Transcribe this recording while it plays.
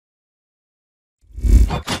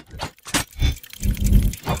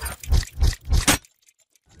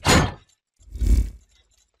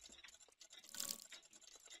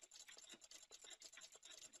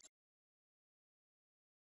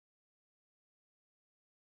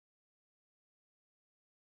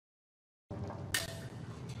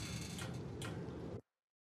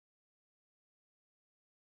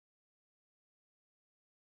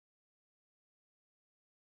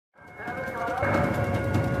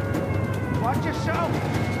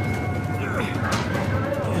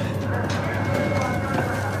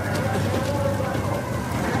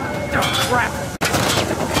Crap!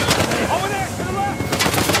 Over there, to the left!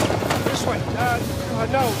 This way.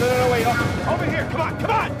 No, wait. Over here, come on!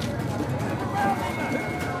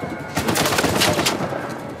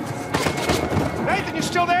 Nathan, you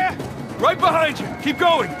still there? Right behind you. Keep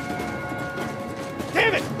going.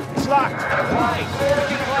 Damn it! It's locked. Right.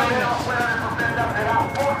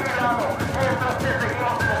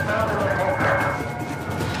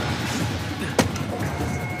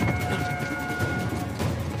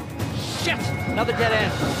 Shit! Another dead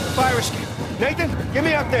end. Fire escape. Nathan, get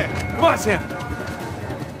me out there. Come on, Sam.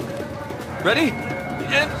 Ready?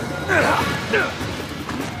 And...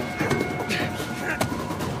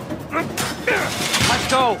 Let's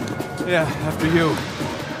go! Yeah, after you.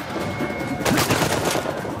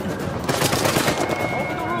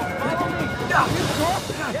 Over the roof, follow me! Yeah.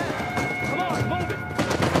 Come on, move it!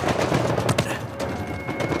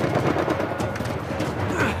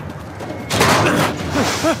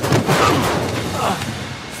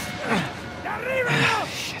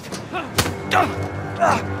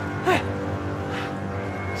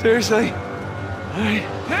 Seriously? All right.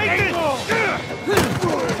 Nathan!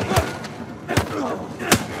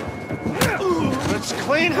 Let's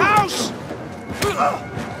clean house!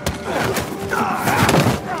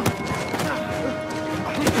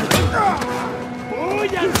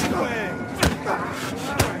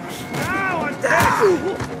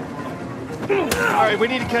 All right, we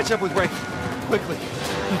need to catch up with Ray. Quickly.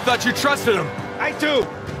 I thought you trusted him. I do!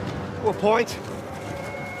 To a point.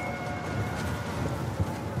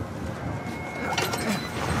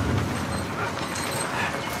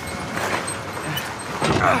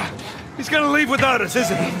 He's gonna leave without us,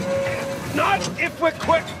 isn't he? Not if we're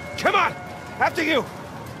quick! Come on! After you!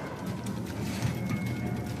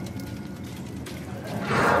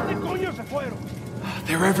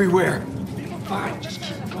 They're everywhere. Fine, just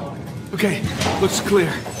keep going. Okay, looks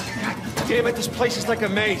clear. Damn it, this place is like a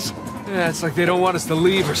maze. Yeah, it's like they don't want us to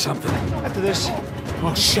leave or something. After this...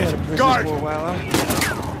 Oh, shit. Guard! Guard!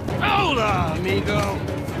 Hola, amigo!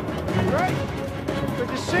 Right? Good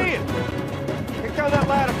to see you. Take down that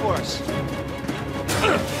ladder for us.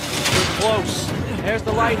 We're close. There's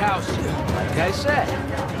the lighthouse. Like I said,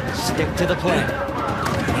 stick to the plan.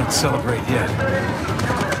 Don't celebrate yet.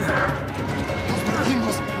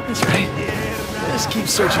 That's right. Just keep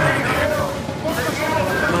searching over there.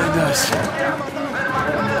 Mind us.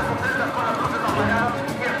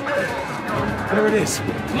 There it is.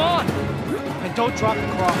 Come on! And don't drop the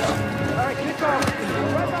cross. All right, keep going.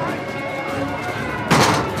 Right behind you.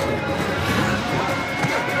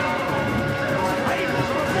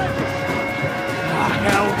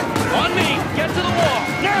 Hell. On me! Get to the wall!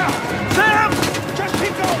 Now! Sam! Just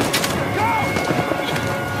keep going! Go!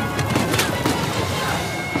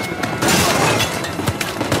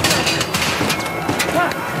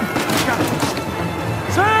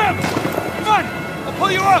 Sam! Come on! I'll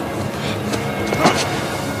pull you up!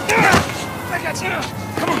 I got you!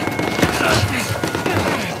 Come on!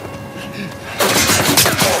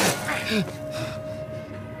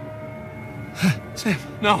 Sam,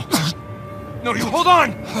 no. No, you hold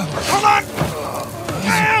on! Hold on!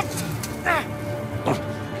 Sam!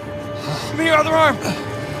 Give me your other arm!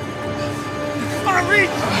 Come on,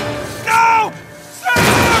 reach! No!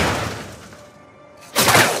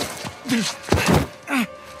 Sam!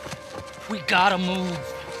 We gotta move.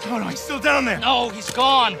 Oh, no, he's still down there. No, he's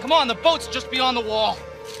gone. Come on, the boat's just beyond the wall.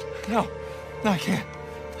 No, I can't.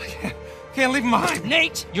 Can't leave him behind.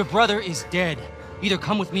 Nate, your brother is dead. Either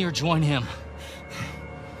come with me or join him.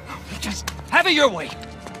 Just have it your way.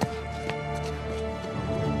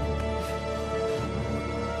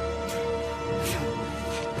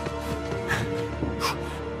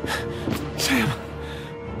 Sam.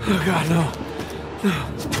 Oh, God, no. No.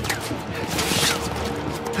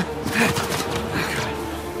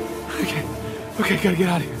 Oh, God. Okay, gotta get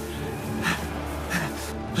out of here.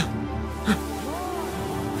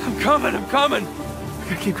 I'm coming. I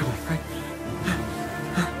gotta keep going, right?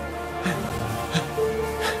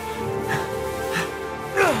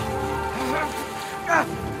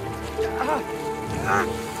 Ah!